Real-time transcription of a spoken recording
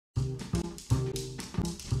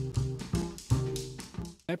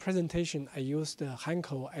My presentation, I used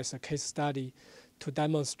Henkel as a case study to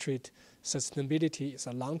demonstrate sustainability is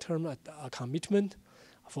a long-term commitment.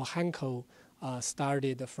 For Henkel,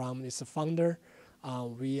 started from its founder.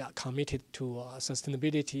 We are committed to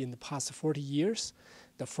sustainability in the past 40 years.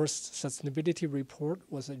 The first sustainability report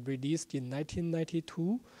was released in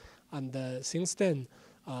 1992, and since then,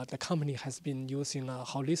 the company has been using a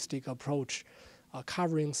holistic approach,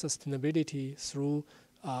 covering sustainability through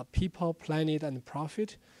people, planet, and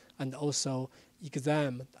profit, and also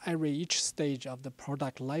examine each stage of the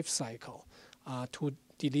product life cycle to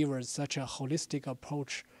deliver such a holistic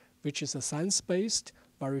approach, which is science-based,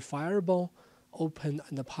 verifiable, open,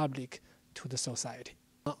 and public to the society.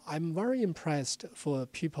 I'm very impressed for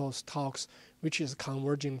people's talks, which is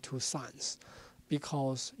converging to science,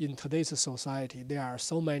 because in today's society, there are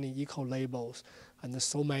so many eco-labels and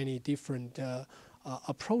so many different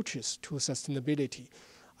approaches to sustainability.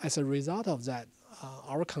 As a result of that,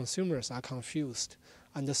 our consumers are confused,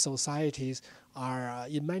 and the societies are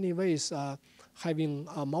in many ways having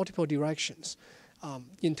multiple directions.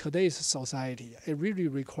 In today's society, it really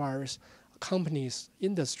requires companies,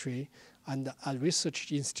 industry, and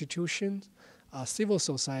research institutions, civil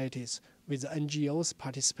societies with NGOs'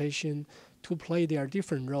 participation to play their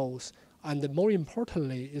different roles. And more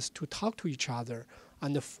importantly is to talk to each other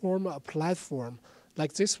and form a platform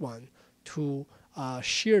like this one to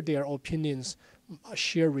share their opinions,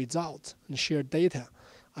 share results, and share data,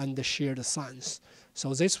 and share the science.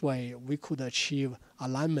 So this way we could achieve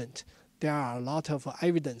alignment. There are a lot of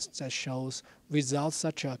evidence that shows without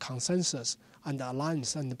such a consensus and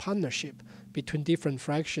alliance and partnership between different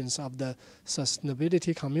fractions of the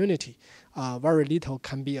sustainability community, very little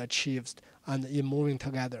can be achieved and in moving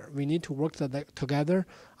together. We need to work together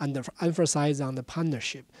and emphasize on the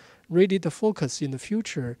partnership. Really the focus in the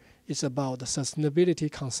future is about the sustainability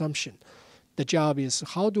consumption. The job is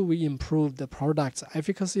how do we improve the product's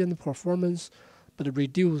efficacy and performance, but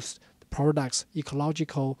reduce the product's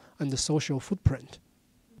ecological and social footprint.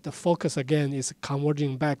 The focus again is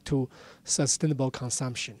converging back to sustainable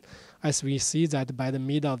consumption. As we see that by the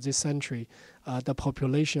middle of this century, the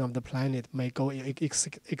population of the planet may go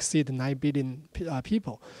exceed 9 billion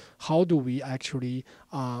people. How do we actually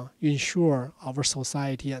ensure our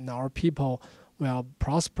society and our people will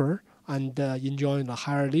prosper and enjoy a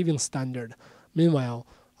higher living standard? Meanwhile,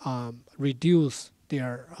 reduce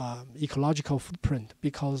their ecological footprint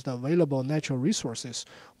because the available natural resources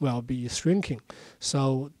will be shrinking.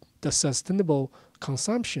 So the sustainable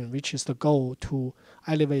consumption, which is the goal to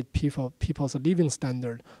elevate people's living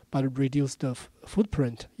standard but reduce the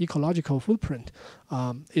footprint, ecological footprint,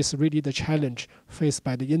 is really the challenge faced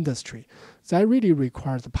by the industry. That really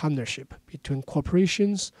requires a partnership between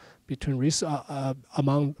corporations,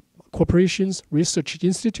 among corporations, research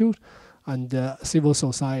institute, and civil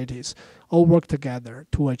societies all work together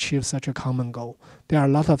to achieve such a common goal. There are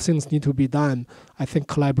a lot of things need to be done. I think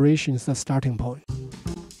collaboration is the starting point.